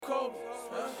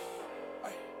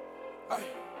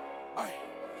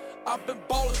I've been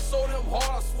ballin' so damn hard,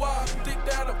 I swear I think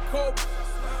that I'm Kobe.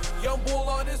 Young bull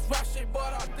on this rap shit,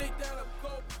 but I think that I'm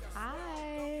Kobe.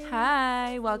 Hi.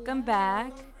 Hi, welcome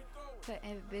back. To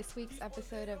this week's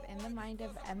episode of In the Mind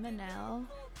of MNL.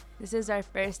 This is our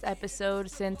first episode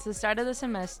since the start of the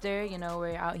semester. You know,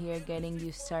 we're out here getting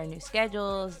used to our new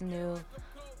schedules, new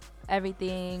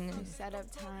everything. New setup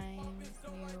times,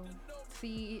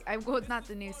 not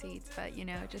the new seats, but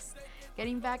just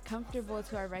getting back comfortable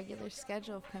to our regular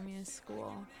schedule of coming to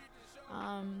school.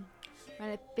 I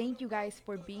want to thank you guys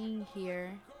for being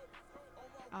here.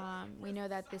 We know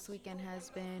that this weekend has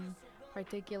been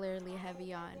particularly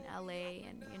heavy on LA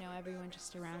and everyone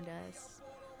just around us.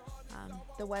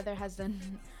 The weather has done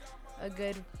a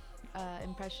good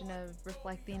impression of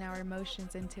reflecting our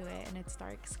emotions into it and its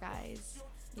dark skies.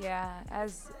 Yeah,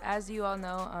 as you all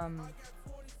know,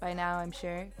 by now I'm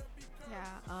sure.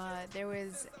 Yeah, there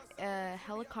was a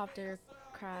helicopter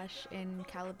crash in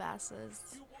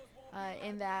Calabasas.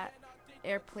 In that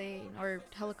airplane or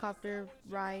helicopter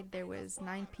ride, there was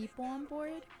 9 people on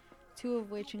board, 2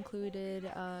 of which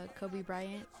included Kobe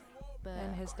Bryant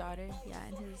And his daughter. Yeah,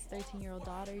 and his 13-year-old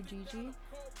daughter, Gigi.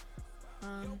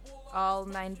 All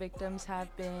 9 victims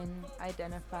have been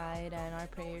identified, and our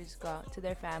prayers go out to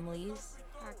their families.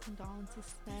 Our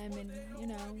condolences to them, and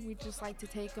we'd just like to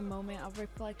take a moment of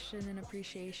reflection and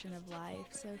appreciation of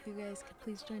life. So if you guys could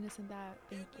please join us in that,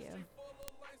 thank you.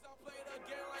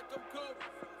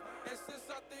 And since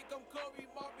I think I'm Kobe,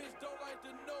 my bitch don't like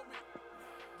to know me.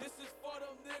 This is for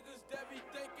them niggas that be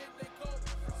thinking they Kobe.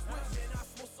 Switch, man, I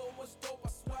smoke so much dope,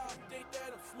 I swear I think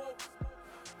that I'm smoking.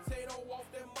 Tato off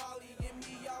that Molly, and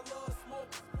me, I love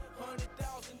smoking.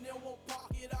 100,000 in one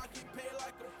pocket, I get paid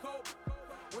like I'm Kobe.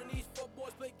 When these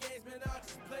footboys play games, man, I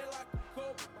just play like I'm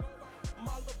Kobe.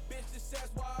 My little bitch just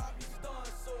asks why I be stunned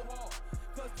so hard.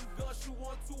 Cause the guns shoot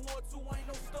 1, 2, 1, 2,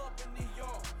 ain't no stumping the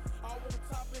yard. I won't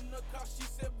top in the car, she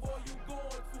said, boy, you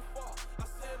going too far. I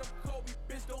said, I'm Kobe,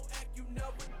 bitch, don't act, you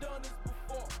never done this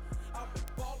before. I've been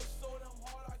ballin' so damn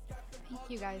hard, I got them. Thank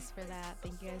you guys for that.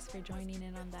 Thank you guys for joining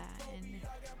in on that and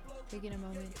taking a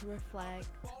moment to reflect.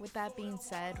 With that being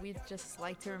said, we'd just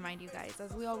like to remind you guys,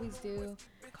 as we always do,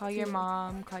 Call your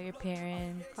mom, call your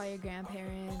parents, call your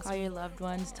grandparents, call your loved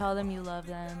ones, tell them you love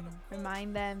them.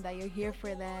 remind them that you're here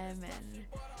for them, and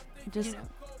Just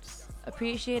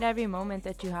appreciate every moment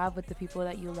that you have with the people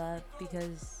that you love,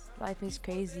 because life is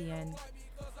crazy and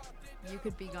you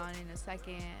could be gone in a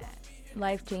second.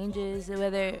 life changes,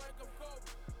 whether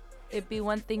it be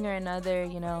one thing or another.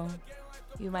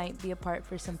 You might be apart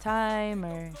for some time,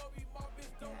 or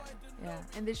yeah.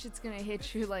 And this shit's gonna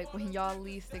hit you like when y'all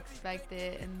least expect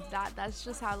it, and that's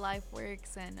just how life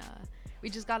works. And we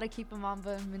just gotta keep a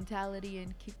Mamba mentality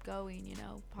and keep going.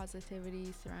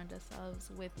 Positivity, surround ourselves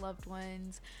with loved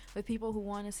ones, with people who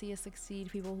want to see us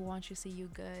succeed, people who want to see you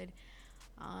good.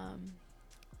 I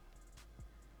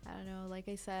don't know, like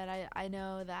I said, I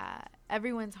know that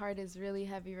everyone's heart is really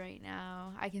heavy right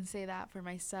now. I can say that for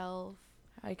myself.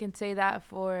 I can say that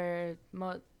for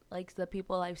the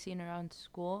people I've seen around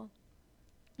school.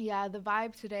 Yeah, the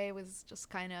vibe today was just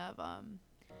kind of not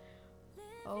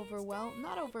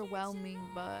overwhelming,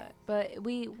 But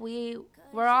we're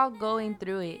all going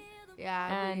through it,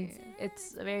 yeah, and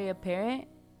it's very apparent.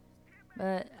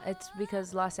 But it's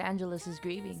because Los Angeles is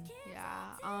grieving.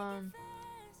 yeah.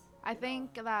 I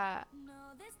think that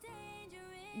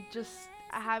just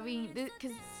having,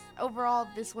 because overall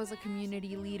this was a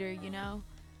community leader,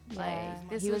 like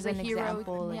this he was an hero,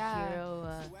 example, a yeah.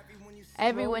 hero.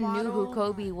 Everyone knew who model.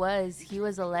 Kobe was. He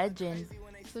was a legend.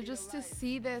 So just to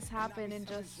see this happen, and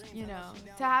just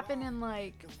to happen in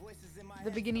like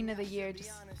the beginning of the year,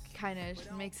 just kind of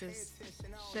makes us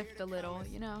shift a little,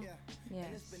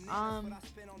 Yes.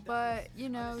 But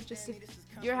just if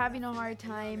you're having a hard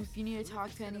time, if you need to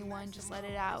talk to anyone, just let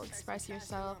it out, express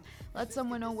yourself, let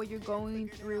someone know what you're going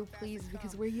through, please,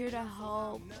 because we're here to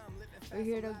help. We're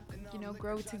here to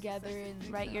grow together and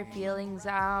Write your feelings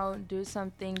out. Do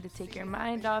something to take your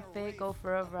mind off it. Go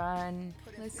for a run.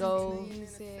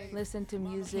 Listen to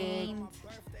music. Paint,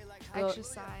 Go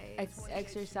exercise.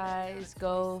 Exercise.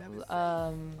 Go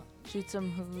shoot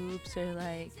some hoops, or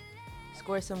like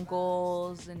score some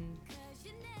goals, and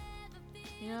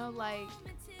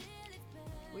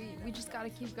we just gotta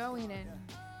keep going, and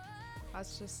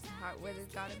that's just what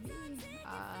it's gotta be.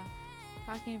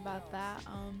 Talking about that,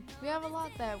 we have a lot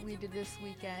that we did this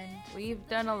weekend. we've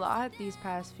done a lot these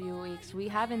past few weeks. We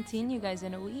haven't seen you guys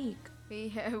in a week. We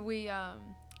had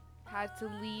to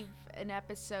leave an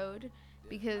episode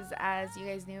because, as you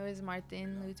guys knew, it was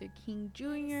Martin Luther King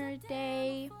Jr.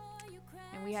 Day.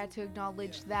 And we had to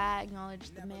acknowledge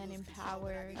the man in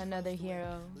power, Another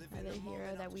hero.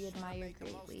 that we admire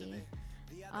greatly.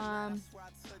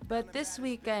 But this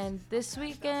weekend,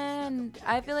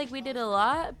 I feel like we did a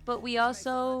lot, but we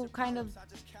also kind of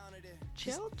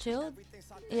chilled.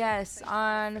 Yes,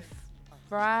 on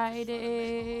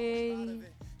Friday.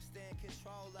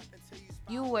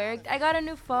 You worked. I got a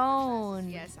new phone.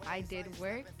 Yes, I did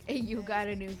work, and you got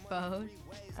a new phone.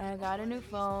 I got a new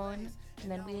phone, and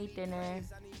then we ate dinner,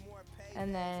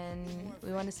 and then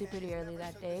we went to sleep pretty early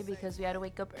that day because we had to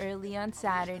wake up early on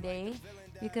Saturday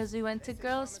because we went to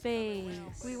Girl Space.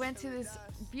 We went to this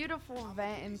beautiful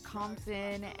event in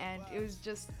Compton, and it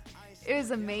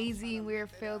was amazing. We were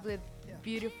filled with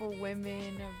beautiful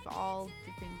women of all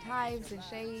different types and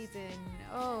shades,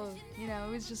 and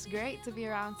it was just great to be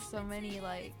around so many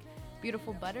like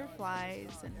beautiful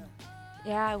butterflies. And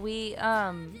Yeah,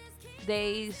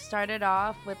 they started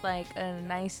off with like a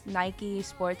nice Nike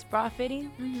sports bra fitting.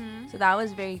 So that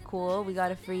was very cool. We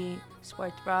got a free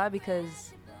sports bra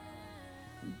because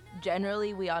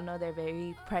generally we all know they're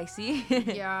very pricey.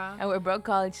 yeah. And we're broke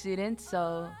college students,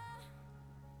 so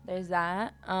there's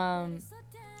that.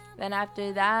 Then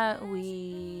after that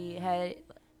we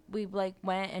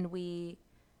went and we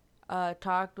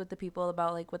talked with the people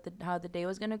about like how the day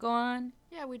was gonna go on.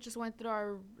 Yeah, we just went through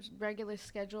our regular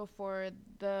schedule for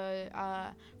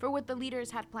what the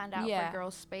leaders had planned out for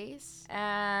Girls Space.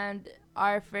 And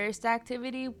our first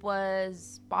activity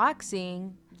was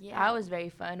boxing. Yeah. That was very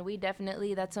fun.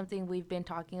 That's something we've been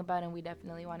talking about and we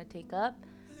definitely want to take up.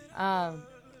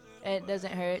 It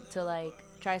doesn't hurt to like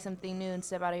try something new and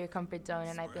step out of your comfort zone,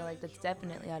 and I feel like that's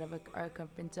definitely out of our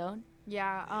comfort zone.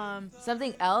 Yeah.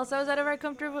 Something else that was out of our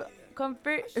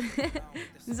comfort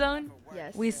zone.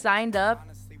 Yes. We signed up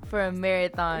for a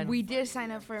marathon. We did sign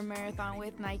up for a marathon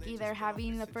with Nike. They're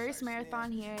having the first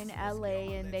marathon here in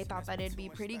LA, and they thought that it'd be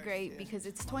pretty great because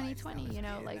it's 2020.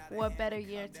 Like what better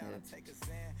year to?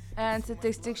 And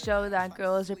statistics show that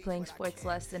girls are playing sports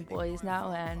less than boys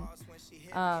now,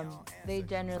 and they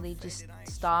generally just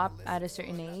stop at a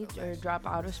certain age or drop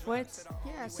out of sports.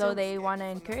 Yeah. So they want to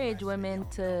encourage women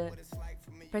to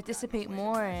participate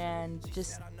more and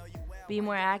just be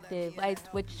more active,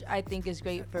 which I think is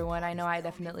great for one. I know I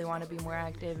definitely want to be more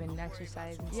active and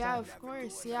exercise and Yeah, stuff. of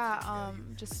course. Yeah.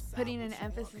 Just putting an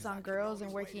emphasis on girls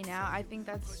and working out. I think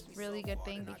that's a really good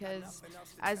thing because,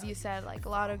 as you said, like a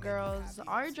lot of girls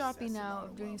are dropping out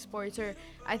of doing sports, or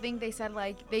I think they said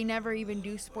like they never even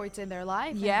do sports in their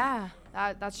life. Yeah.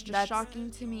 That's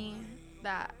shocking to me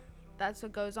that that's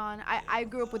what goes on. I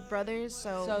grew up with brothers,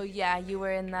 So yeah, you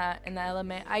were in that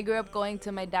element. I grew up going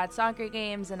to my dad's soccer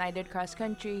games, and I did cross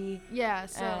country. yeah,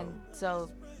 So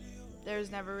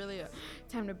there's never really a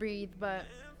time to breathe, but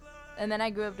and then I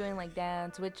grew up doing like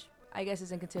dance, which I guess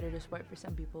isn't considered a sport for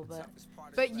some people,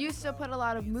 but you still put a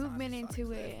lot of movement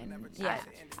into it, and Yeah.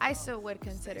 I still would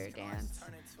consider dance.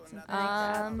 Something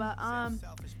like that.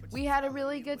 But we had a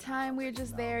really good time. We were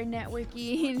just there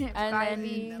networking, and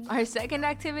vibing. then our second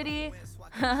activity,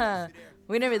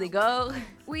 we didn't really go.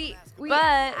 We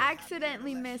But-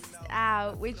 accidentally missed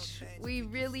out, which we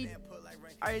really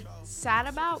are sad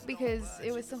about because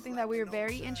it was something that we were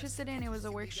very interested in. It was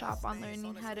a workshop on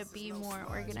learning how to be more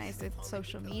organized with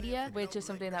social media. Which is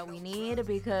something that we need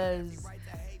because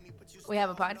we have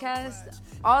a podcast.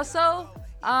 Also,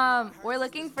 we're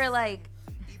looking for like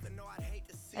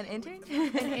an intern.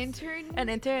 An intern? An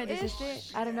intern, Ish.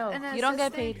 assistant. I don't know. An You don't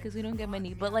get assistant. paid because we don't get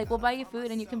money, but like we'll buy you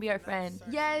food and you can be our friend.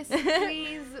 Yes,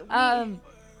 please.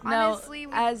 Honestly,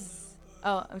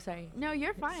 I'm sorry. No,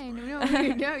 you're fine.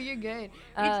 No, you're good.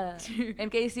 In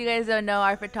case you guys don't know,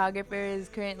 our photographer is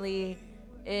currently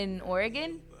in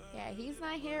Oregon. Yeah, he's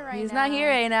not here right now. He's not here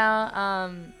right now.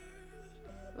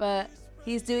 But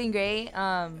he's doing great.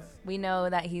 We know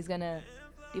that he's gonna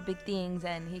do big things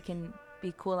and he can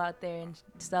be cool out there and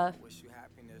stuff.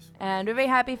 And we're very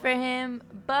happy for him,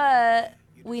 but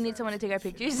we need someone to take our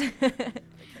pictures.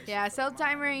 Yeah,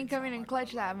 self-timer ain't coming in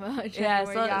clutch that much. Yeah,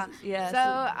 anymore,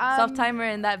 y'all. self-timer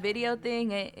and that video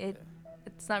thing,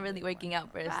 it's not really working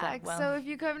out for us that Facts. well. So if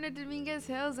you come to Dominguez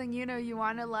Hills and you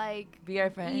want to like Be our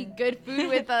friend. eat good food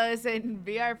with us and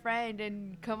be our friend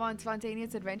and come on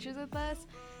spontaneous adventures with us,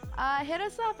 hit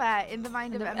us up at In the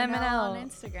Mind of MNL on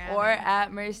Instagram or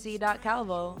at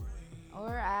mercy.calvo.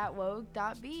 or at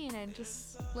woke.bean, and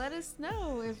just let us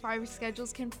know if our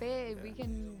schedules can fit, if we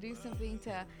can do something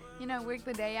to work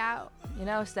the day out.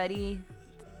 Study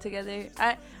together.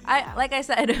 I like I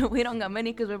said, we don't got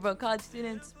money because we're broke college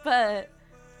students, but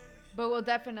we'll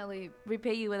definitely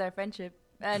repay you with our friendship,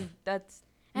 and that's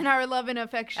and our love and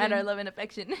affection. and our love and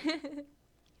affection.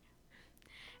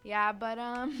 Yeah, but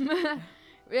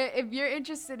if you're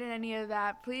interested in any of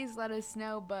that, please let us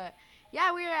know. But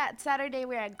yeah, we were at Saturday.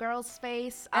 We were at Girls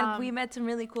Space. And we met some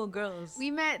really cool girls. We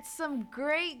met some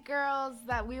great girls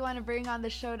that we want to bring on the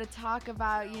show to talk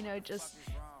about, you know, just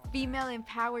female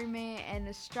empowerment and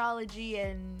astrology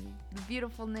and the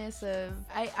beautifulness of.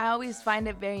 I always find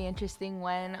it very interesting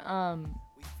when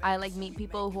I like meet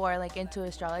people who are like into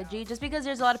astrology, just because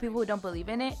there's a lot of people who don't believe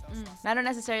in it. And I don't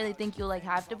necessarily think you like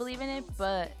have to believe in it,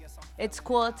 but it's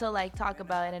cool to like talk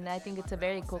about it, and I think it's a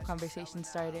very cool conversation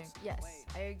starter. Yes,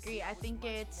 I agree. I think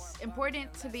it's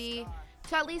important to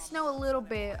at least know a little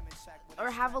bit or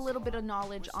have a little bit of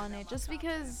knowledge on it, just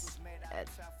because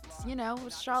it's, you know,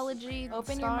 astrology.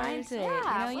 Open stars, your mind to it.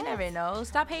 You know, you never know.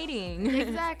 Stop hating.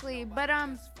 Exactly. But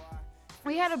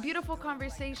we had a beautiful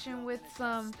conversation with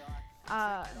some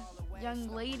young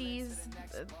ladies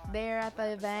there at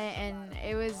the event, and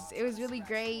it was really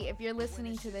great. If you're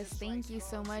listening to this, thank you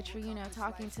so much for, you know,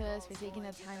 talking to us, for taking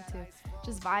the time to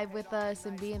just vibe with us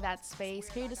and be in that space,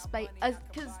 create a space,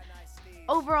 because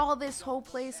overall this whole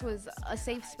place was a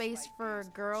safe space for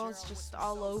girls just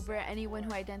all over, anyone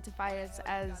who identifies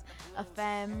as a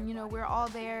femme. You know, we're all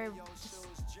there just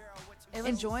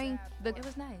enjoying it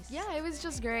was nice. Yeah, it was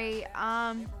just great.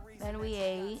 Then we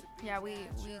ate. Yeah, we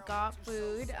got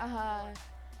food.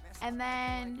 And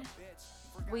then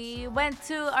we went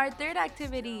to our third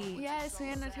activity. Yes, we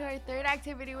went to our third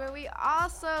activity where we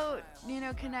also, you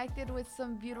know, connected with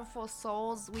some beautiful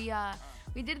souls. We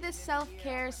did this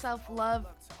self-care, self-love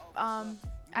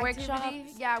workshop.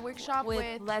 Yeah, workshop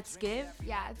with Let's Give.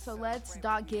 Yeah, so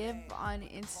let's.give on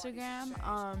Instagram.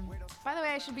 By the way,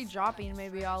 I should be dropping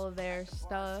maybe all of their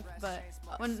stuff, but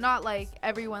not like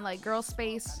everyone, like Girl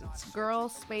Space. It's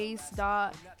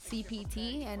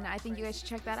girlspace.cpt, and I think you guys should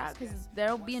check that out because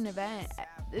there'll be an event.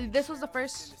 This was the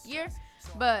first year,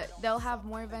 but they'll have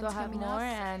more events coming up.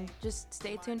 And just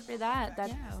stay tuned for that.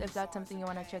 If that's something you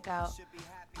want to check out.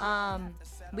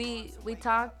 We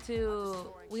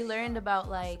learned about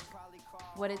like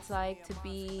what it's like to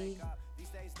be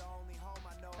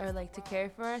or like to care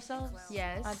for ourselves.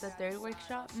 Yes. At the third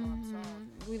workshop.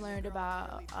 We learned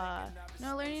about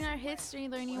learning our history,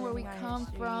 learning where we come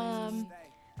from,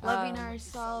 loving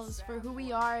ourselves for who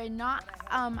we are, and not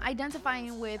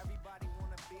identifying with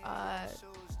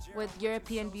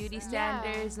European beauty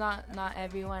standards. Not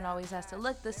everyone always has to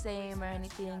look the same or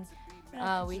anything.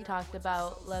 We talked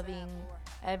about loving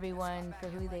everyone for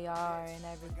who they are and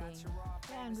everything.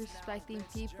 Yeah, and respecting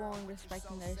people and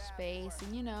respecting their space,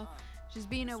 and, you know, just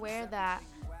being aware that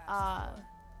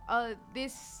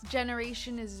this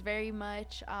generation is very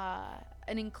much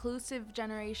an inclusive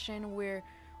generation. We're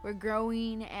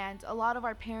growing, and a lot of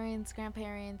our parents,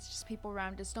 grandparents, just people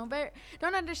around us don't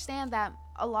understand that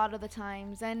a lot of the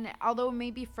times. And although it may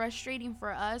be frustrating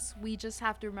for us, we just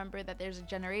have to remember that there's a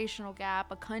generational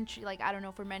gap, a country, like, I don't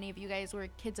know, for many of you guys were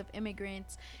kids of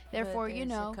immigrants, therefore, you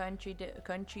know, a country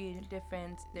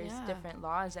difference. There's different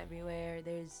laws everywhere.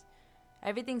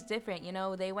 Everything's different, you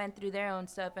know. They went through their own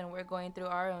stuff and we're going through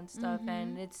our own stuff,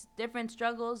 and it's different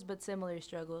struggles but similar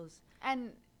struggles.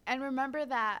 And remember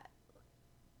that,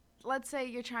 let's say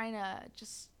you're trying to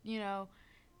just, you know,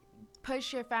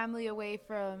 push your family away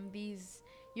from these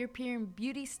European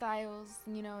beauty styles,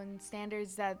 you know, and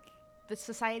standards that the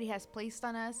society has placed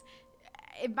on us.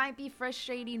 It might be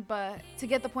frustrating, but to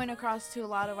get the point across to a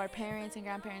lot of our parents and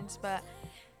grandparents, but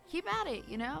keep at it,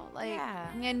 you know, like,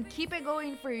 and keep it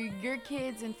going for your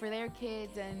kids and for their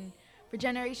kids and for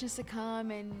generations to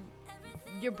come and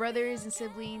your brothers and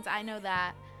siblings. I know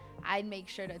that I'd make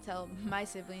sure to tell my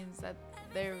siblings that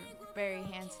they're very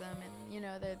handsome and, you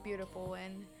know, they're beautiful,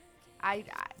 and I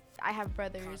have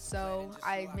brothers, so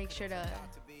I make sure to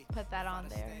put that on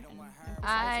there.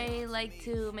 I like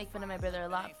to make fun of my brother a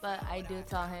lot, but I do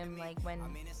tell him, like, when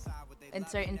in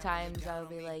certain times I'll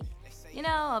be like, you know,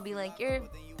 I'd be like, you're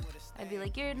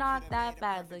not that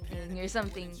bad looking or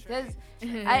something, because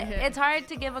it's hard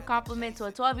to give a compliment to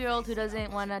a 12-year-old who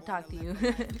doesn't want to talk to you.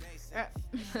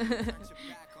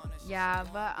 Yeah,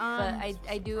 but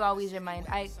I do always remind.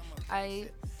 I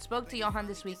spoke to Johan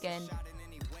this weekend,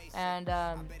 and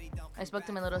I spoke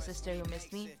to my little sister who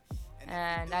missed me,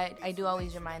 and I do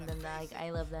always remind them that, like,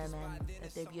 I love them and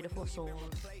that they're beautiful souls.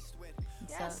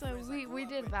 Yeah, so we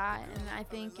did that, and I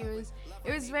think it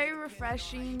was very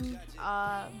refreshing.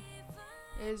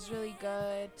 It was really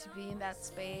good to be in that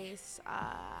space.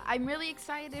 I'm really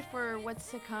excited for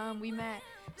what's to come. We met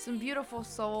some beautiful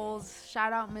souls.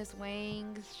 Shout out Miss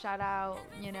Wang. Shout out,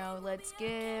 you know, Let's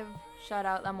Give. Shout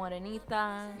out La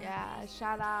Morenita. Yeah,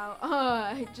 shout out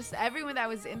just everyone that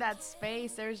was in that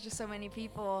space. There was just so many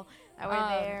people that were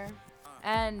there.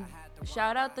 And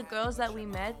shout out the girls that we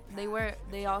met.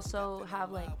 They also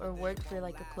have like or work for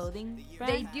like a clothing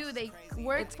brand. They do. They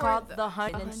work It's for called The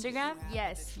Hundred The Instagram.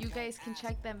 Yes, you guys can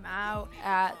check them out.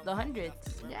 At The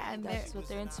Hundreds. Yeah, and That's what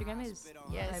their Instagram is.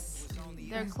 yes,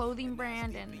 their clothing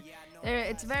brand, and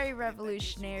it's very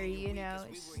revolutionary. You know,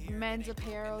 it's men's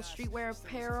apparel, streetwear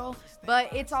apparel,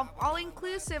 but it's all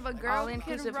inclusive. A girl All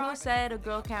inclusive. can Who rock said a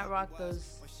girl can't rock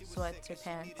those sweats or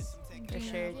pants or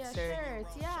shirts yeah, or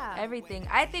shirts, yeah. everything?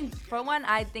 I think for one,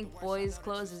 I think boys'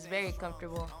 clothes is very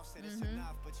comfortable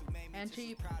And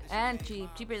cheap. and cheap,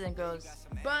 cheaper than girls.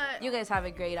 But You guys have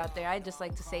it great out there. I just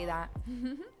like to say that.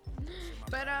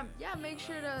 yeah, make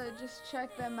sure to just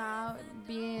check them out,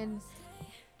 be in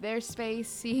their space,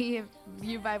 see if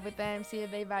you vibe with them, see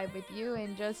if they vibe with you,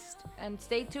 And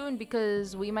stay tuned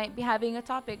because we might be having a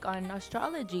topic on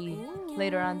astrology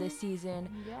later on this season.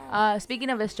 yeah.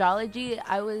 Speaking of astrology,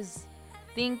 I was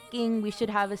thinking we should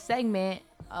have a segment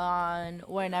on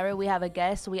whenever we have a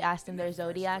guest, we ask them their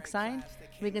zodiac sign.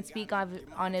 We can speak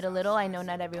on it a little. I know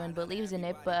not everyone believes in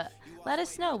it, but let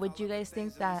us know. Would you guys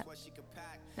think that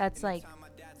that's like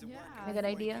a good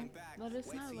idea? Let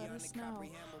us know. Let us know.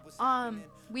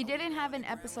 We didn't have an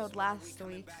episode last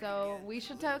week, so we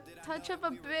should touch up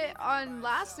a bit on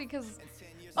last week because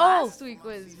last week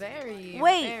was very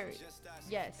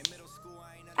yes.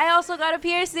 I also got a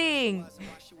piercing.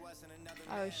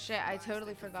 Oh shit! I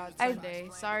totally forgot Sunday.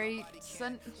 Sorry,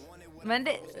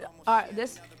 Monday.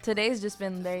 Today's just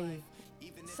been very.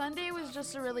 Sunday was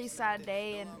just a really sad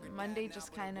day, and Monday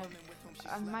just kind of.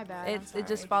 My bad. It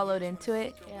just followed into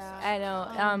it. Yeah. I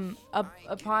know.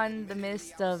 Upon the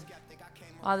midst of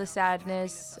all the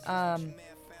sadness,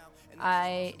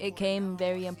 it came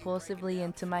very impulsively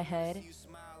into my head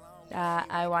that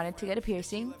I wanted to get a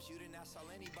piercing,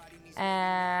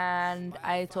 and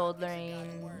I told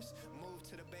Lorraine,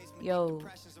 "Yo,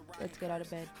 let's get out of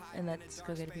bed and let's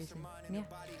go get a piercing." Yeah.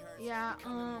 Yeah.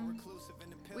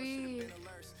 We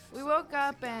woke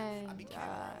up and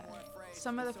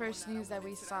some of the first news that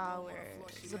we saw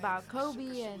was about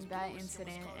Kobe and that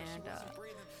incident, and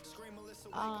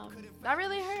that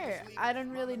really hurt. I don't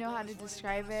really know how to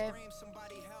describe it,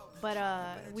 but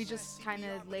we just kind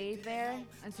of laid there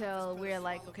until we were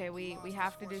like, okay, we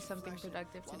have to do something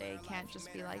productive today. Can't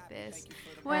just be like this.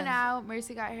 Went out.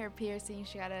 Mercy got her piercing.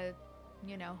 She got a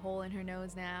hole in her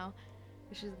nose now.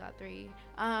 She's got 3.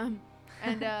 And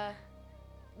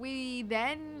we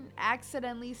then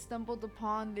accidentally stumbled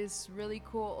upon this really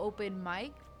cool open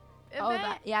mic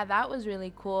event. That was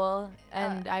really cool.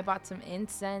 And I bought some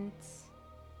incense.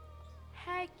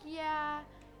 Heck yeah.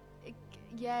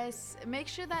 Yes. Make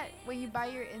sure that when you buy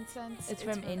your incense, it's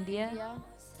from India.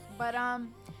 But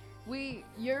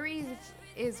Yuri's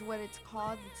is what it's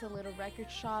called. It's a little record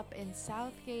shop in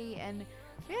Southgate, and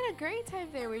we had a great time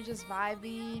there. We were just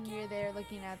vibing. We were there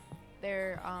looking at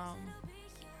their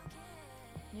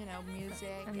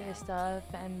music and the stuff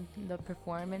and the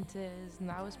performances, and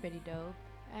that was pretty dope.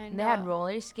 And they had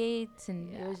roller skates,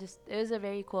 and it was a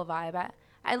very cool vibe.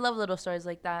 I love little stores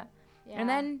like that. And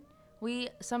then we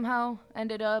somehow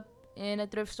ended up in a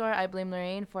thrift store. I blame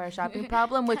Lorraine for our shopping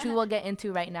problem, which we will get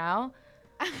into right now.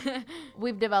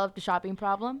 We've developed a shopping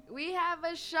problem. We have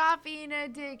a shopping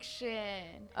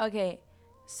addiction. Okay,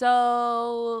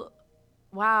 so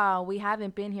wow, we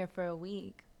haven't been here for a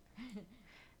week.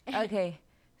 Okay.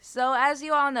 So as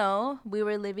you all know, we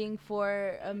were living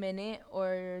for a minute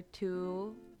or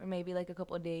two, or maybe like a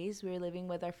couple of days. We were living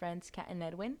with our friends Kat and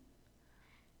Edwin.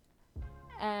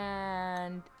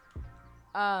 And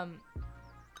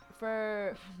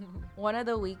for one of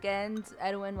the weekends,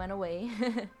 Edwin went away.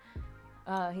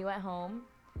 He went home,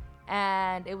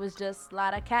 and it was just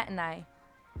Lara, Kat, and I.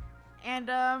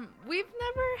 And we've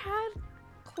never had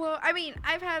I mean,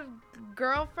 I've had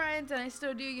girlfriends, and I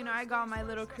still do. I got my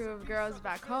little crew of girls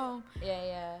back home.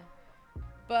 Yeah.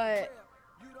 But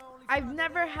I've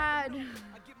never had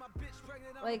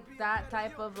like that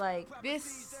type of like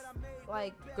this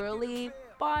like girly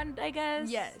bond, I guess.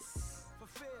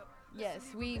 Yes,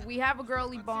 we have a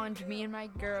girly bond, me and my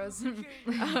girls.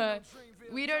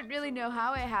 We don't really know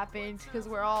how it happened because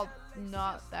we're all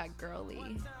not that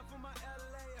girly.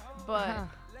 But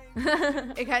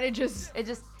it kind of just it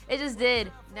just did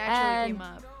naturally came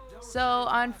up. So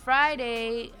on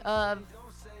Friday of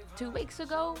 2 weeks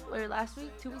ago, or last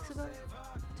week, 2 weeks ago,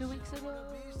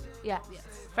 yeah, yes.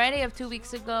 Friday of 2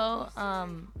 weeks ago,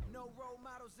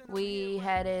 we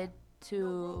headed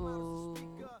to.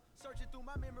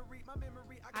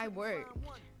 I worked.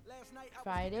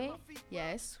 Friday.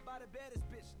 Yes.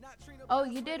 Oh,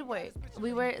 you did work.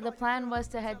 The plan was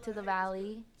to head to the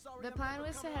valley. The plan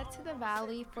was to head to the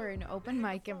valley for an open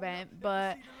mic event,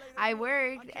 but I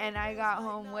worked and I got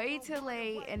home way too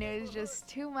late, and it was just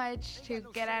too much to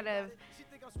get out of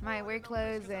my work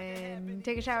clothes and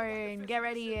take a shower and get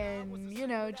ready and, you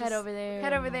know, just Head over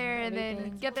there and then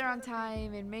everything. get there on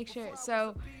time and make sure.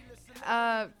 So,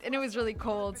 and it was really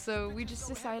cold, so we just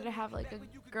decided to have like a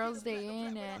girls' day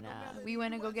in, and we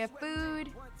went to go get food.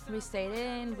 We stayed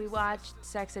in. We watched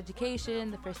Sex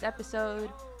Education, the first episode.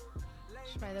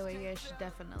 Which, by the way, you guys should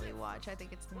definitely watch. I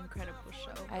think it's an incredible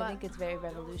show. I think it's very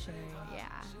revolutionary.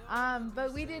 Yeah.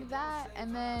 But we did that,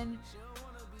 and then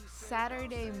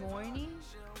Saturday morning,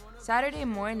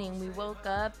 we woke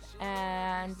up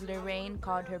and Lorraine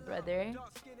called her brother.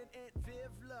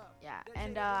 Yeah,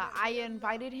 and I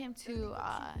invited him to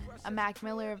a Mac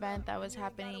Miller event that was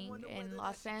happening in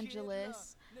Los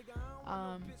Angeles.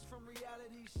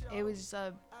 It was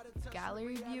a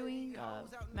gallery viewing of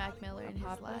Mac Miller and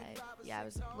his life. Yeah, it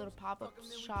was a little pop-up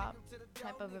shop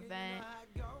type of event,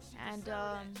 and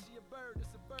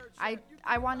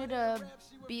I wanted to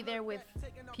be there with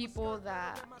people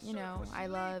that, you know, I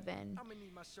love and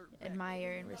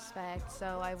admire and respect.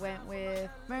 So I went with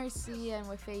Mercy and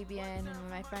with Fabian and with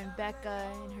my friend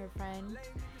Becca and her friend,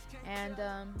 and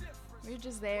we were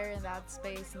just there in that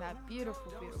space, in that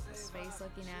beautiful, beautiful space,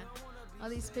 looking at all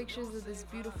these pictures of this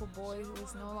beautiful boy who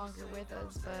is no longer with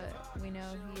us, but we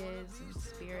know he is in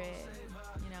spirit,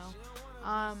 you know.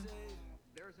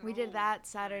 We did that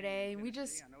Saturday. We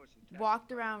just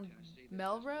walked around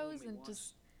Melrose and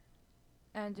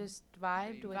just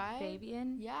vibed with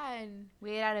Fabian. Yeah, and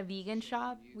we ate at a vegan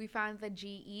shop. We found the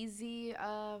G-Eazy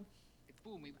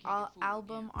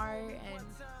album art, and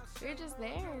we were just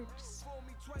there, just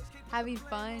having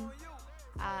fun.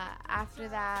 After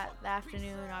that, the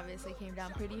afternoon obviously came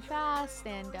down pretty fast,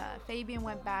 and Fabian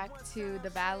went back to the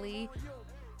valley,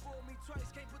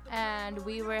 and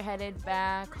we were headed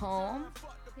back home.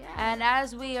 Yeah. And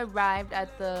as we arrived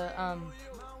at the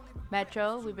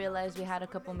metro, we realized we had a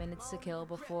couple minutes to kill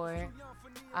before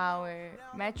our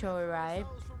metro arrived.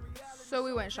 So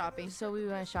we went shopping.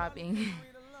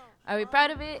 Are we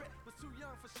proud of it?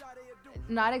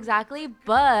 Not exactly,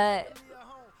 but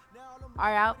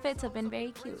our outfits have been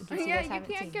very cute. Yeah, you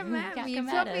can't come at me.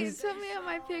 Tell me on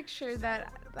my picture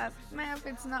that my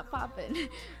outfit's not popping.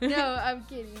 No, I'm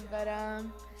kidding. But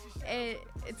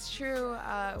it's true.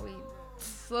 We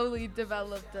slowly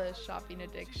developed a shopping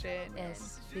addiction.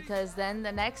 Yes, because then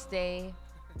the next day,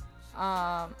 we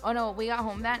got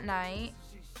home that night.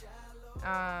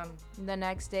 The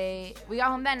next day, we got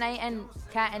home that night, and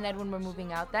Kat and Edwin were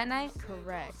moving out that night.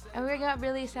 Correct. And we got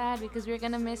really sad because we were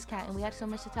gonna miss Kat, and we had so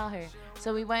much to tell her.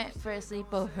 So we went for a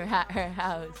sleepover at her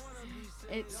house.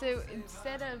 So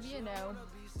instead of, you know,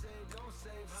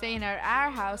 staying at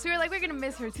our house, we were like, we're gonna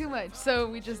miss her too much. So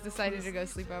we just decided to go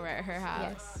sleep over at her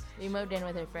house. Yes. We moved in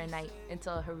with her for a night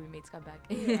until her roommates got back.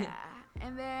 Yeah.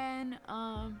 And then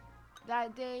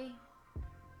that day,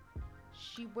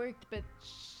 she worked, but.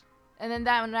 And then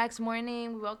that next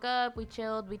morning, we woke up, we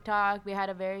chilled, we talked, we had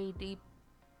a very deep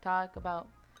talk about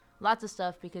lots of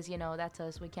stuff because, you know, that's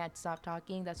us. We can't stop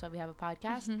talking. That's why we have a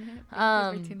podcast. Thank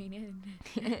you for tuning in.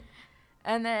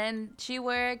 And then she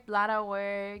worked, Lara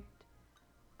worked.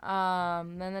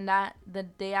 And then the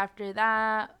day after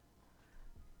that,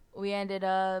 we ended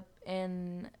up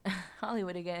in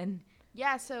Hollywood again.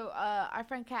 Yeah, so our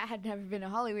friend Kat had never been to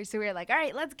Hollywood, so we were like, all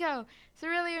right, let's go. So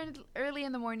really early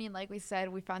in the morning, like we said,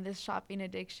 we found this shopping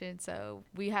addiction, so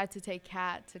we had to take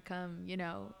Kat to come, you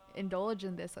know, indulge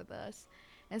in this with us.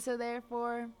 And so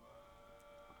therefore,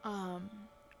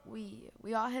 we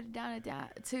all headed down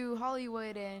to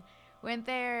Hollywood and went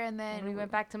there, and then we went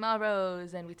back to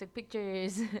Melrose, and we took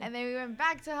pictures. And then we went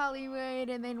back to Hollywood,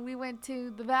 and then we went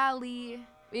to the Valley.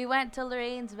 We went to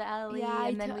Lorraine's Valley,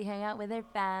 and then we hung out with her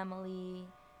family.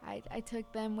 I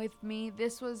took them with me.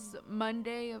 This was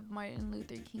Monday of Martin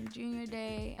Luther King Jr.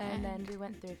 Day. And then we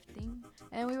went thrifting.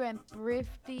 And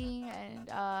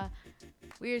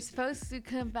we were supposed to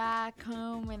come back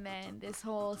home, and then this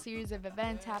whole series of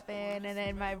events happened, and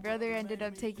then my brother ended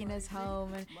up taking us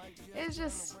home, and it was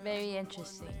just very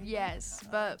interesting. Yes,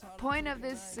 but point of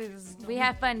this is we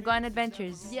have fun, go on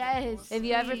adventures. Yes. If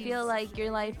you ever feel like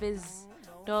your life is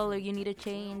dull or you need a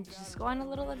change, just go on a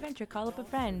little adventure, call up a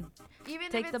friend.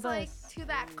 Even take if the it's bus. like to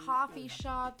that coffee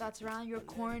shop that's around your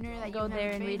corner that go you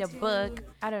there and read a book.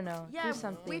 I don't know. Yeah, do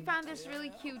something. We found this really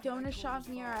cute donut shop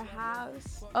near our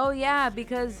house. Oh yeah,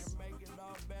 because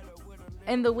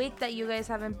in the week that you guys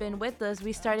haven't been with us,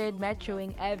 we started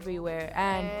metroing everywhere,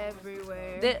 and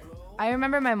I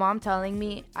remember my mom telling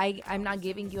me, I'm not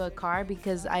giving you a car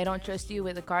because I don't trust you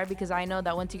with a car because I know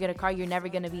that once you get a car, you're never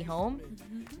going to be home.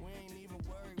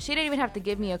 She didn't even have to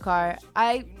give me a car.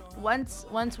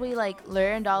 Once we like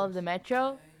learned all of the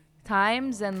metro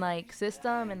times and like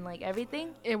system and like everything,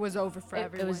 It was over for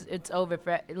everyone. it's over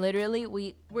for literally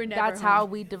We're never that's how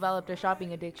home. we developed our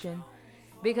shopping addiction.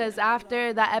 Because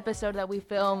after that episode that we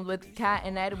filmed with Kat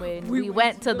and Edwin, we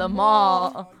went to the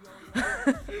mall.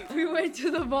 We went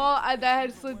to the mall. That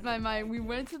had slipped my mind. We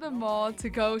went to the mall to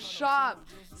go shop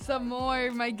some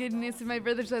more. My goodness, and my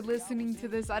brothers are listening to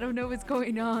this. I don't know what's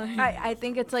going on. I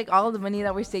think it's like all the money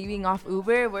that we're saving off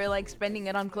Uber, we're like spending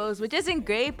it on clothes, which isn't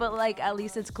great, but like at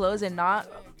least it's clothes and not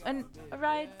a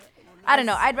ride. I don't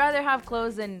know. I'd rather have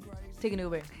clothes than take an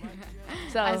Uber.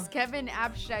 So As Kevin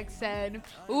Abstract said,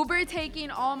 Uber taking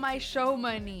all my show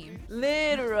money.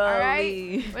 literally. All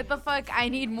right? What the fuck? I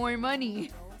need more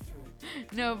money.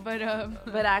 No, but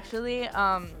But actually,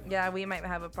 yeah, we might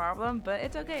have a problem, but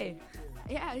it's okay.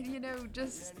 yeah, you know,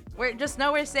 just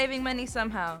We're saving money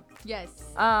somehow. yes.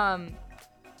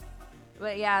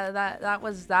 But yeah, that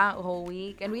was that whole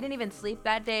week, and we didn't even sleep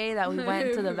that day that we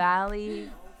went to the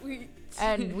valley,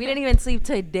 and we didn't even sleep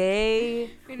today.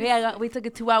 We took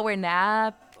a 2-hour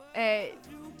nap.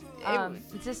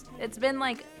 It's been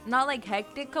like not like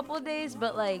hectic couple of days,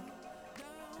 but like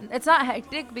it's not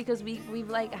hectic because we've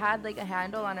like had like a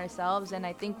handle on ourselves, and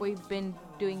I think we've been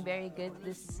doing very good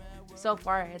this so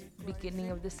far at the beginning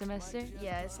of the semester.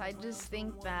 Yes, I just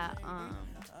think that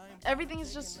everything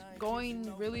is just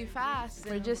going really fast.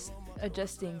 We're and just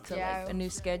adjusting to Yeah. like a new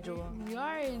schedule, we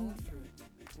are in.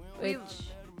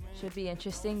 which should be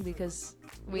interesting because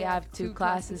we have two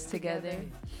classes together.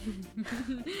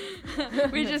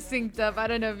 We just synced up. I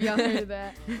don't know if y'all heard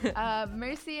that.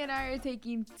 Mercy and I are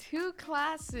taking 2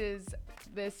 classes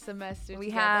this semester. We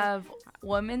together. have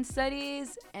women's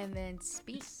studies. And then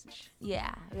speech.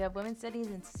 Yeah, we have women's studies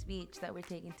and speech that we're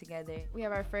taking together. We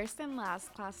have our first and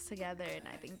last class together, and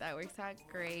I think that works out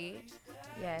great.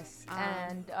 Yes,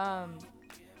 and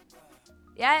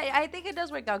yeah, I think it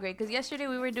does work out great because yesterday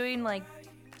we were doing like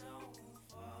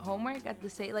homework at the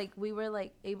same, like we were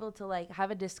like able to like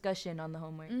have a discussion on the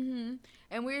homework. Mm-hmm.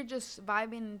 And we were just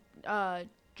vibing,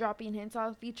 dropping hints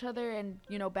off each other, and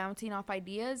bouncing off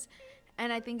ideas.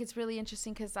 And I think it's really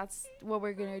interesting because that's what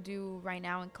we're gonna do right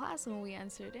now in class when we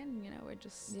answer it in. We're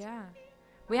just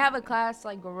We have a class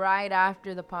like right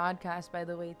after the podcast, by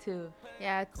the way, too.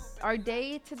 Yeah, our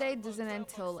day today doesn't end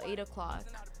till 8 o'clock.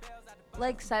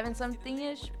 Like 7 something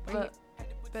ish, but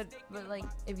But like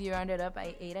if you round it up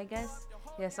by 8, I guess.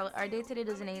 Yeah, so our day today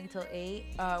doesn't end until 8.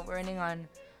 We're running on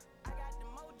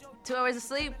 2 hours of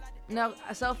sleep. No,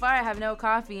 so far I have no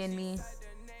coffee in me.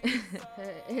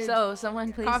 So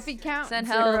someone please coffee count send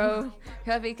 0. help.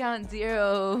 Coffee count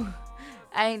 0.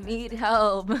 I need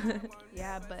help.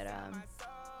 Yeah, but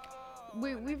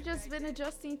we've just been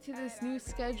adjusting to this new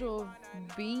schedule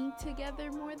of being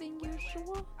together more than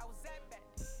usual.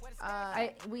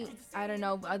 I don't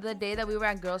know. The day that we were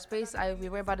at Girl Space, we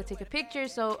were about to take a picture,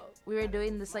 so we were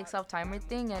doing this like self-timer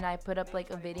thing, and I put up like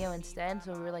a video instead.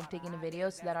 So we were like taking a video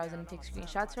so that I was gonna take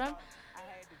screenshots from.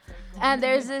 And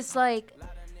there's this like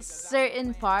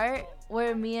certain part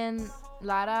where me and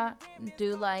Lara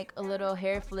do like a little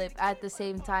hair flip at the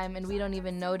same time, and we don't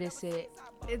even notice it.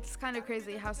 It's kind of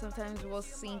crazy how sometimes we'll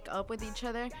sync up with each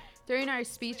other during our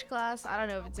speech class. I don't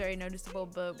know if it's very noticeable,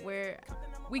 but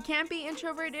we can't be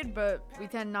introverted, but we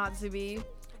tend not to be.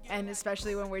 And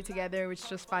especially when we're together, it's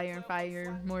just fire and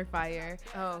fire, more fire.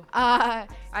 Oh,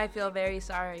 I feel very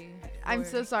sorry. I'm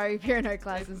so sorry if you're in our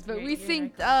classes, but we you're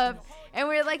in our synced up, and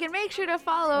we're like, and make sure to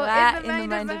follow That in the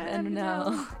mind of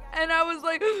MNL. And I was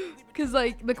like, because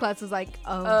like the class was like,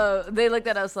 Oh, they looked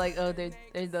at us like, oh, they're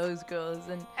those girls.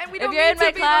 And And we if don't you're mean in to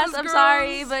my be class, those I'm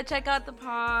sorry, girls. but check out the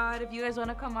pod. If you guys want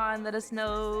to come on, let us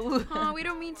know. we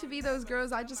don't mean to be those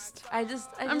girls. I'm just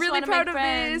really wanna proud make of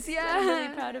friends. this, yeah. I'm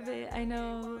really proud of it. I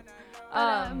know.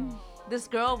 This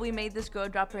girl, we made this girl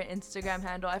drop her Instagram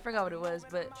handle. I forgot what it was,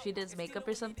 but she does makeup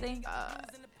or something.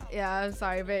 Yeah, I'm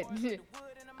sorry, but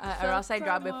Or else I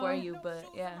drop it for you, but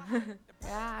yeah.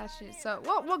 yeah, so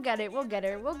we'll get it. We'll get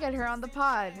her. We'll get her on the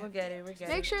pod. We'll get it.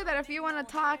 Make sure that if you want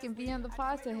to talk and be on the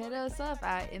pod, to hit us up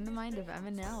at In the Mind of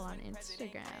MNL on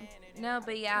Instagram. No,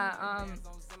 but yeah,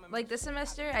 like this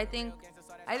semester, I think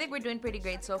we're doing pretty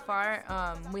great so far.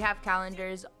 We have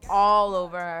calendars all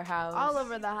over our house. All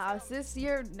over the house. This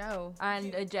year, no.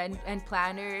 And and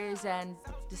planners and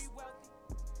just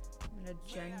An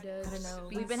agenda. I don't know.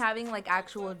 We've been having like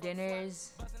actual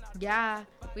dinners. Yeah,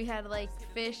 we had like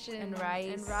fish and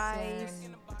rice.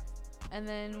 and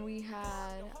then we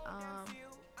had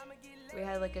We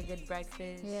had like a good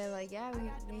breakfast. Yeah, like, yeah,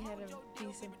 we had a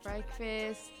decent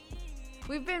breakfast.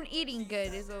 We've been eating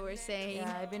good, is what we're saying.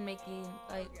 Yeah, I've been making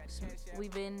like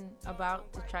we've been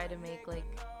about to try to make like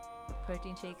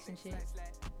protein shakes and shit.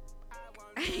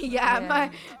 Yeah,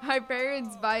 my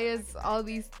parents buy us all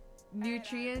these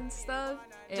nutrient stuff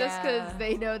just because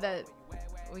they know that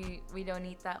we don't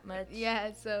eat that much.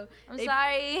 Yeah, so I'm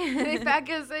sorry. They pack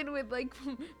us in with like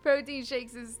protein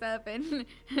shakes and stuff, and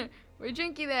we're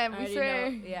drinking them. We swear.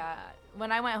 Yeah,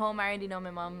 when I went home, I already know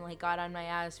my mom like got on my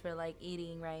ass for like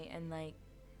eating right and like,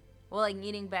 well, like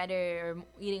eating better or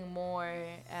eating more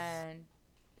and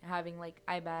having like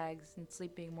eye bags and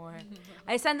sleeping more.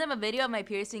 I sent them a video of my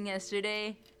piercing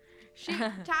yesterday.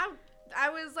 I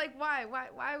was like, why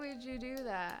would you do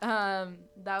that?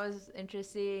 That was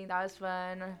interesting. That was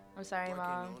fun. I'm sorry,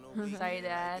 Mom. Sorry,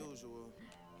 Dad.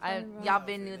 Y'all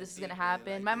been knew this was gonna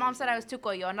happen. My mom said I was too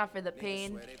coyona for the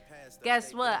pain.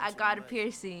 Guess what? I got a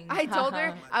piercing. I told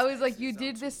her, I was like, you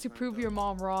did this to prove your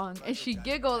mom wrong. And she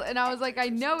giggled, and I was like, I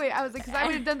know it. I was like, because I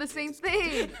would have done the same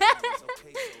thing.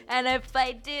 And if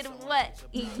I did what?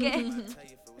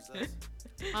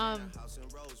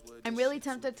 I'm really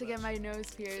tempted to get my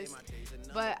nose pierced,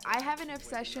 but I have an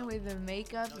obsession with the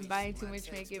makeup and buying too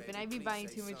much makeup, and I be buying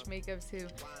too much makeup to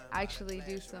actually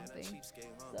do something.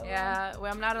 So, yeah,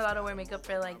 well, I'm not allowed to wear makeup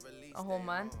for like a whole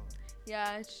month.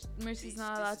 Yeah, Mercy's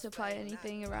not allowed to apply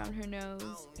anything around her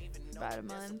nose for about a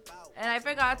month. And I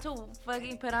forgot to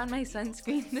fucking put on my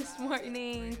sunscreen this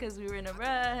morning because we were in a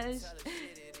rush.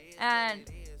 And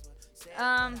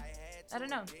I don't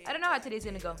know how today's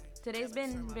gonna go. Today's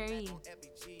been very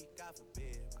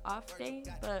off day,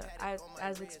 but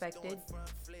as expected.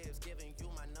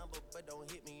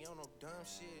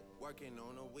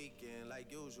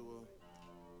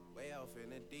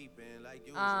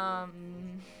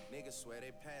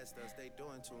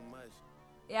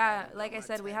 Yeah, like I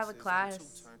said, we have a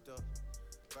class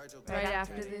right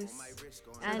after this,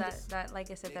 and that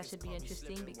like I said, that should be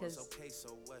interesting because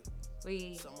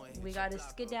we got a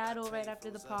skedaddle right after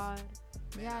the pod.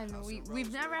 Yeah, no,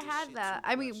 we've never had that.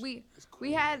 I mean,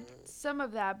 we had some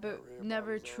of that, but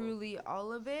never truly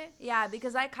all of it. Yeah,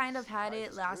 because I kind of had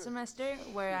it last semester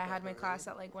where I had my class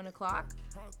at like 1:00,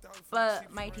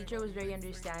 but my teacher was very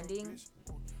understanding.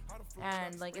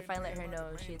 And like if I let her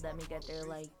know, she'd let me get there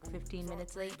like 15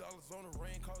 minutes late,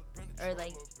 or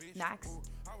like max.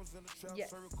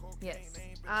 Yes.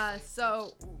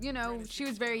 So she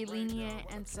was very lenient,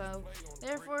 and so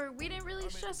therefore we didn't really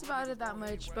stress about it that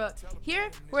much. But here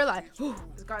we're like, all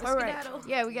right,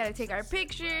 yeah, we gotta take our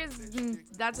pictures.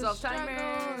 That's a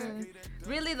struggle.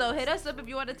 Really though, hit us up if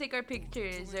you want to take our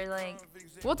pictures, or like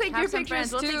we'll take your pictures friends.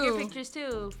 too. We'll take your pictures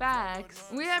too. Facts.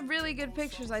 We have really good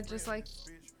pictures. I just like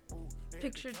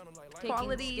picture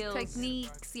quality skills.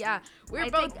 Techniques. Yeah,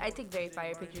 I take very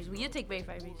fire pictures. Well, you take very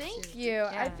fire pictures. Thank you.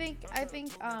 Yeah. I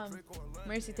think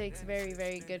Mercy takes very,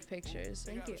 very good pictures.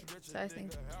 Thank you. So I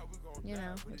think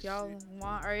if y'all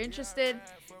are interested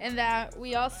in that,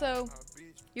 we also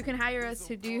you can hire us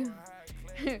to do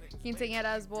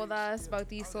quinceañeras, bodas,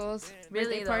 bautizos,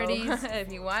 birthday parties.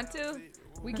 If you want to,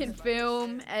 we can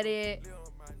film, edit,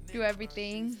 do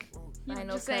everything. I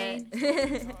know. Just saying.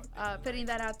 Putting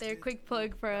that out there, quick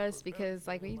plug for us because,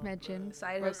 like we mentioned,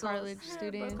 we're college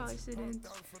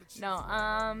students. No,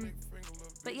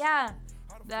 but yeah,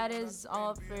 that is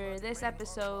all for this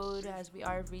episode as we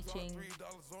are reaching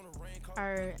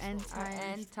our end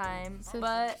time. So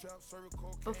but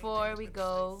before we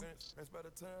go,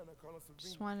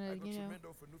 just want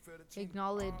to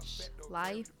acknowledge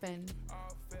life and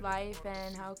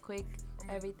how quick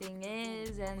everything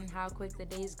is and how quick the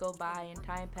days go by and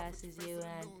time passes you,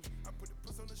 and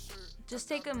just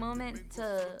take a moment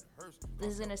to, this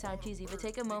is gonna sound cheesy, but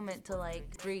take a moment to like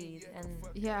breathe and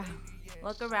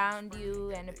look around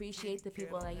you and appreciate the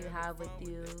people that you have with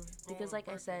you, because like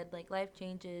I said, like life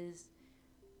changes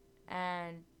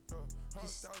and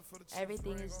just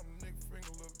everything is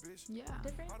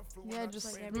different. Yeah,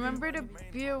 just like remember to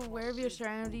be aware of your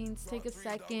surroundings. Take a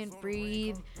second,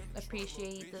 breathe,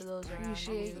 appreciate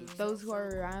those who are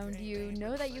around you.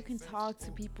 Know that you can talk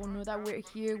to people. Know that we're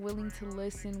here, willing to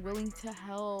listen, willing to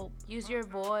help. Use your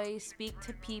voice. Speak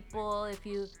to people. If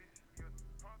you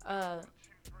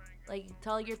like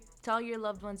tell your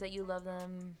loved ones that you love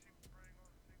them.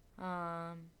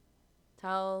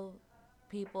 Tell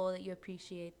people that you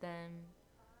appreciate them.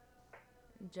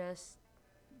 Just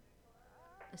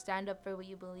stand up for what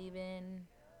you believe in,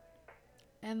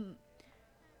 and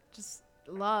just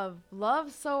love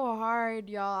so hard,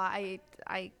 y'all.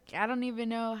 I don't even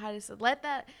know how to say.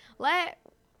 Let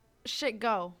shit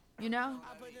go,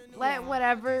 let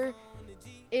whatever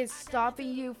is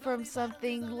stopping you from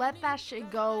something, let that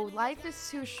shit go. Life is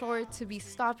too short to be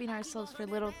stopping ourselves for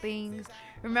little things.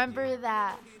 Remember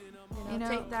that,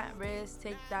 Take that risk,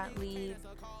 take that leap.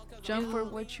 jump for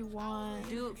what you want.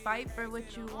 Fight for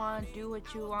what you want, do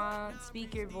what you want,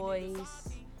 speak your voice.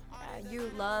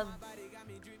 You love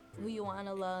who you want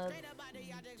to love.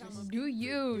 Do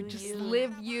you. Just you.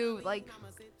 live you. Like,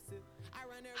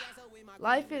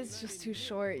 life is just too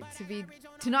short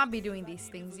to not be doing these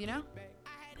things,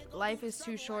 Life is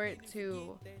too short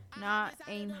to not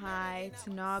aim high,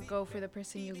 to not go for the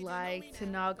person you like, to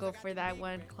not go for that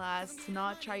one class, to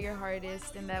not try your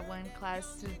hardest in that one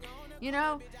class. You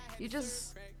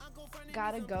just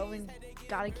gotta go and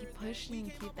gotta keep pushing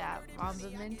and keep that Mamba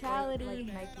mentality. Like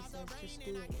Nike says, just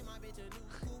do it.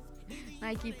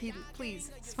 Nike,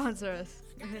 please sponsor us.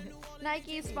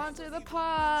 Nike, sponsor the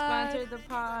pod. Sponsor the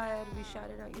pod. We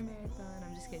shouted out your marathon.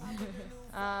 I'm just kidding.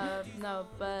 No,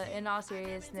 but in all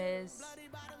seriousness,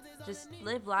 just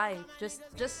live life.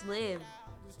 Just live.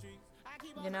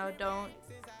 Don't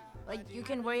you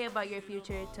can worry about your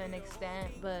future to an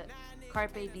extent, but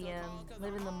carpe diem,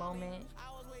 live in the moment.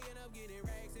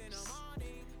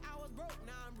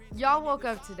 Y'all woke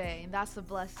up today, and that's a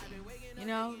blessing.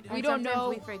 We don't know.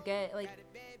 We forget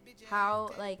how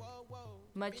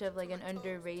much of an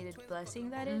underrated blessing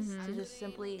that is to just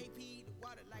simply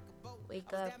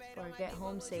wake up or get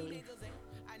home safe.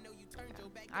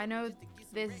 I know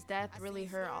this death really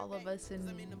hurt all of us in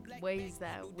ways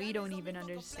that we don't even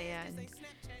understand.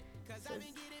 So,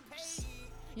 just,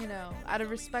 out of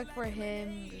respect for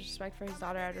him, respect for his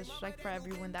daughter, out of respect for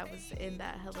everyone that was in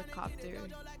that helicopter,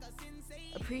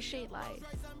 appreciate life.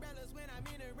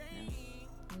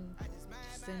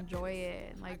 Just enjoy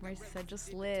it. Like Mercy said,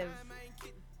 just live.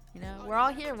 We're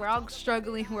all here. We're all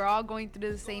struggling. We're all going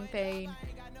through the same pain.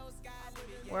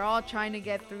 We're all trying to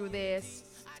get through this.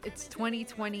 It's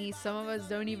 2020. Some of us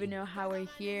don't even know how we're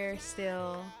here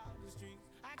still.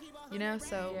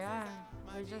 So yeah,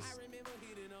 we're just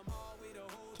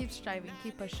keep striving,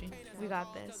 keep pushing. We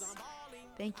got this.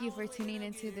 Thank you for tuning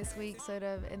into this week's episode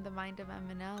of In the Mind of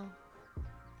MNL.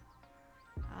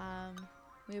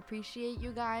 We appreciate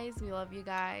you guys. We love you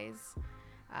guys.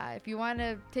 If you want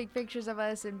to take pictures of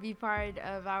us and be part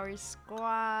of our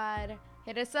squad,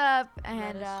 hit us up. And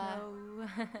let us know.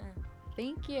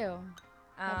 Thank you.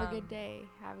 Have a good day.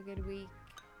 Have a good week.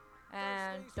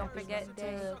 And don't forget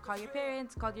to call your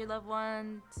parents, call your loved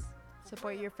ones.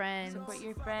 Support your friends.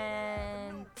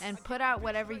 And put out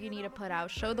whatever you need to put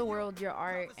out. Show the world your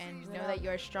art and know that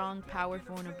you're a strong,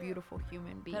 powerful, and a beautiful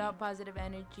human being. Put out positive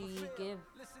energy. Give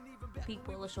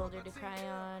people a shoulder to cry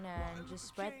on, and just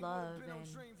spread love and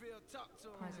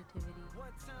positivity.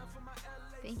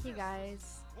 Thank you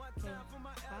guys. Okay.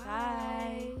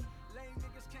 Bye. Lame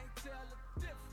niggas can't tell